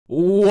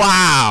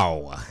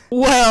Wow.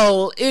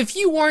 Well, if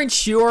you weren't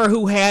sure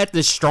who had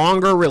the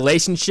stronger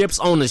relationships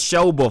on the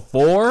show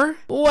before,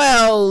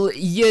 well,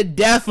 you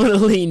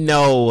definitely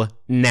know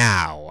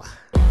now.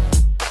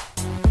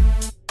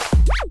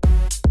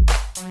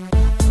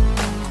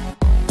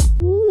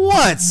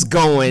 What's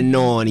going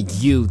on,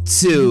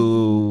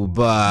 YouTube?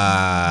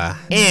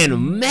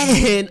 And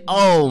man,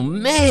 oh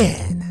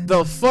man,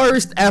 the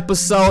first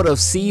episode of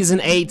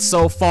season 8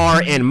 so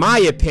far, in my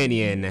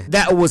opinion,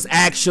 that was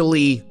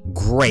actually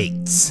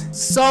great.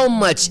 So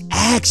much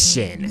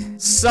action,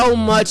 so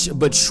much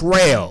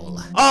betrayal.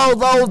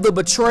 Although the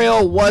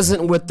betrayal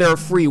wasn't with their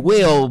free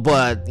will,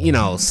 but you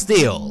know,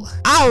 still.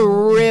 I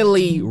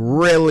really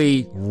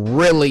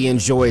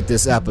enjoyed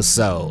this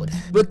episode.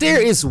 But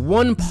there is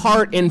one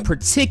part in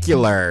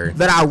particular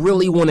that I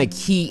really want to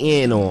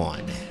key in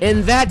on.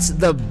 And that's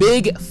the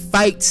big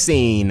fight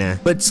scene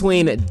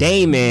between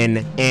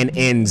Damon and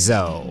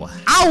Enzo.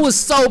 I was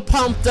so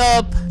pumped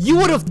up. You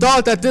would have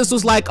thought that this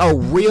was like a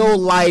real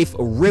life,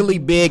 really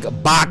big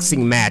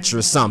boxing match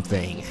or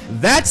something.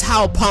 That's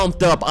how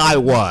pumped up I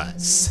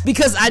was.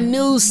 Because I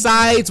knew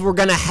sides were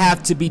gonna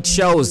have to be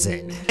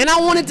chosen. And I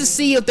wanted to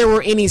see if there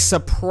were any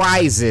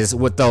surprises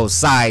with those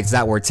sides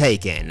that were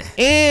taken.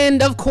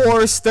 And of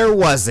course, there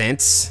wasn't.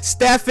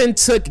 Stefan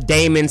took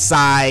Damon's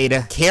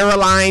side,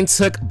 Caroline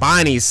took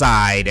Bonnie's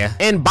side,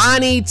 and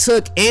Bonnie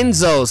took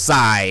Enzo's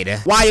side,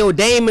 while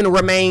Damon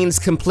remains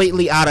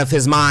completely out of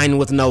his mind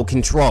with no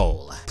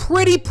control.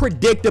 Pretty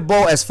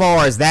predictable as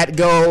far as that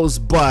goes,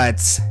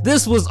 but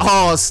this was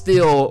all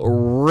still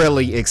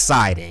really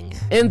exciting.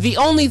 And the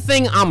only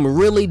thing I'm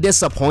really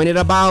disappointed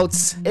about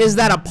is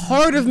that a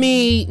part of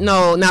me,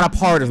 no, not a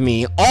part of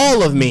me,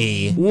 all of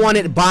me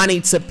wanted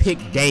Bonnie to pick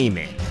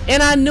Damon.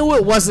 And I knew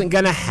it wasn't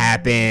gonna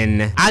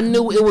happen. I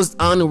knew it was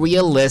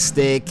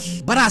unrealistic,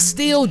 but I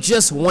still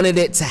just wanted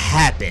it to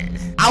happen.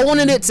 I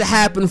wanted it to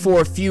happen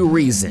for a few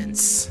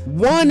reasons.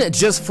 One,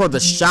 just for the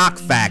shock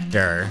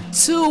factor.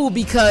 Two,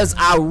 because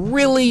I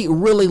really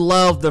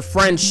love the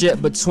friendship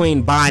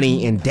between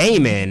Bonnie and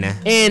Damon.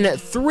 And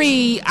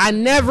three, I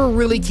never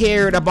really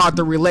cared about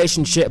the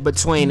relationship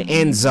between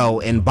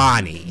Enzo and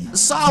Bonnie.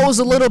 So I was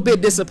a little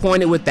bit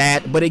disappointed with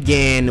that, but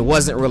again, it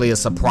wasn't really a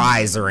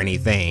surprise or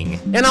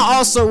anything. And I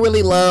also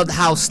really loved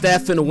how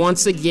Stefan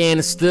once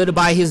again stood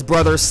by his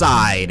brother's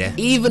side,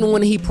 even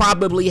when he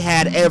probably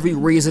had every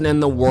reason in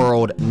the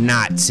world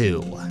not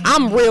to.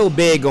 I'm real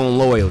big on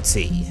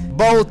loyalty,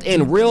 both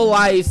in real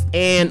life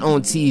and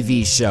on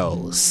TV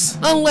shows.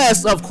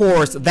 Unless, of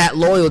course, that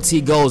loyalty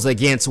goes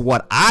against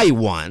what I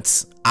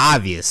want,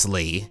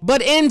 obviously.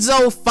 But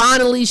Enzo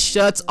finally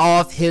shuts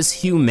off his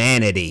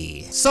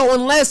humanity. So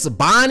unless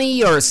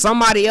Bonnie or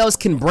somebody else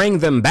can bring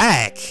them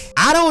back,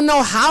 I don't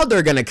know how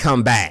they're gonna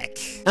come back.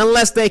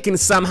 Unless they can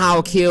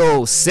somehow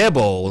kill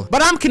Sybil.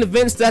 But I'm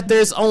convinced that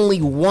there's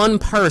only one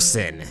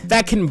person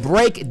that can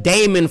break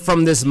Damon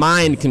from this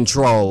mind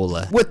control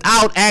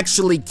without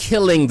actually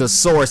killing the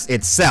source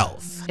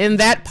itself. And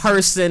that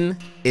person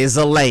is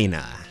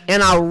Elena.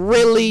 And I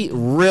really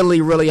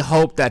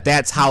hope that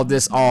that's how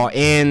this all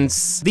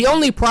ends. The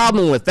only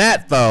problem with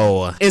that,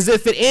 though, is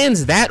if it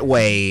ends that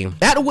way,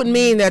 that would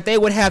mean that they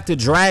would have to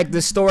drag the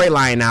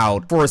storyline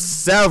out for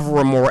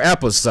several more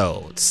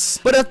episodes.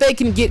 But if they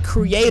can get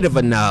creative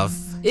enough,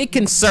 it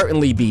can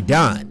certainly be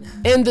done.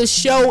 And the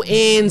show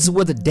ends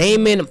with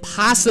Damon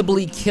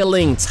possibly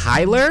killing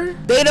Tyler.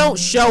 They don't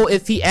show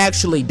if he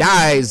actually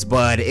dies,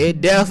 but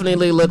it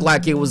definitely looked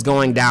like it was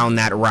going down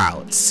that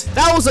route.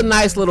 That was a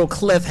nice little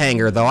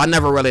cliffhanger though. I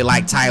never really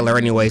liked Tyler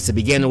anyways to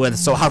begin with,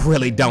 so I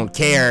really don't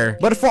care.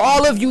 But for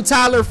all of you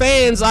Tyler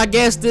fans, I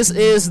guess this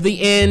is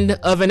the end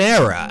of an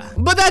era.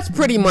 But that's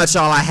pretty much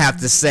all I have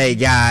to say,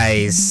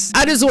 guys.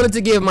 I just wanted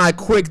to give my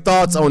quick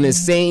thoughts on this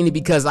scene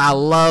because I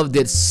loved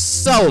it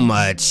so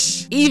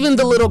much. Even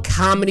the little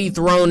comedy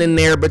thrown in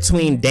there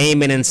between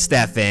Damon and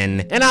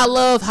Stefan. And I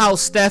love how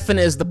Stefan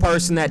is the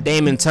person that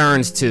Damon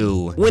turns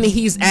to when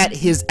he's at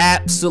his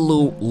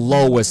absolute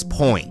lowest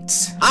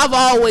point. I've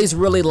always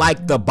really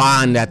liked the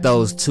bond that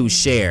those two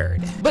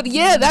shared. But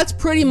yeah, that's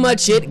pretty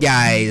much it,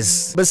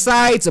 guys.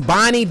 Besides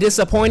Bonnie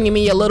disappointing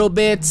me a little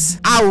bit,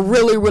 I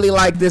really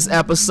like this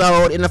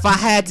episode, and if I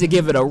had to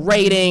give it a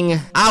rating,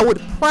 I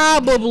would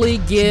probably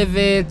give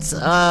it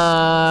 9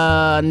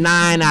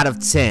 out of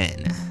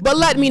 10. But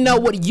let me know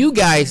what you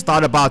guys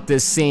thought about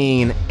this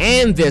scene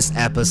and this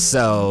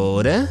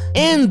episode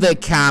in the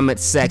comment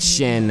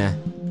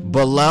section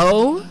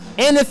below.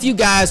 And if you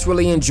guys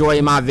really enjoy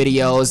my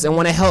videos and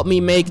want to help me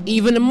make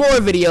even more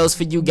videos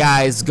for you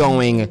guys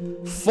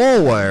going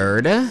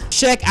forward,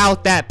 check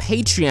out that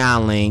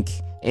Patreon link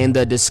in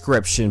the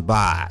description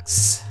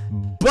box.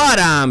 But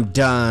I'm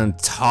done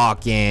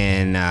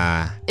talking.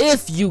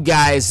 If you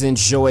guys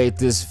enjoyed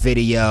this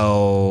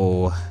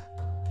video,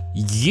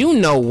 you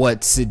know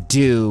what to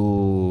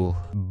do.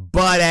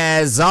 But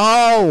as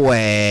always,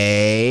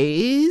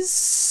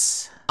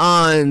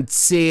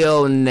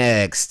 until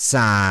next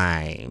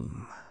time.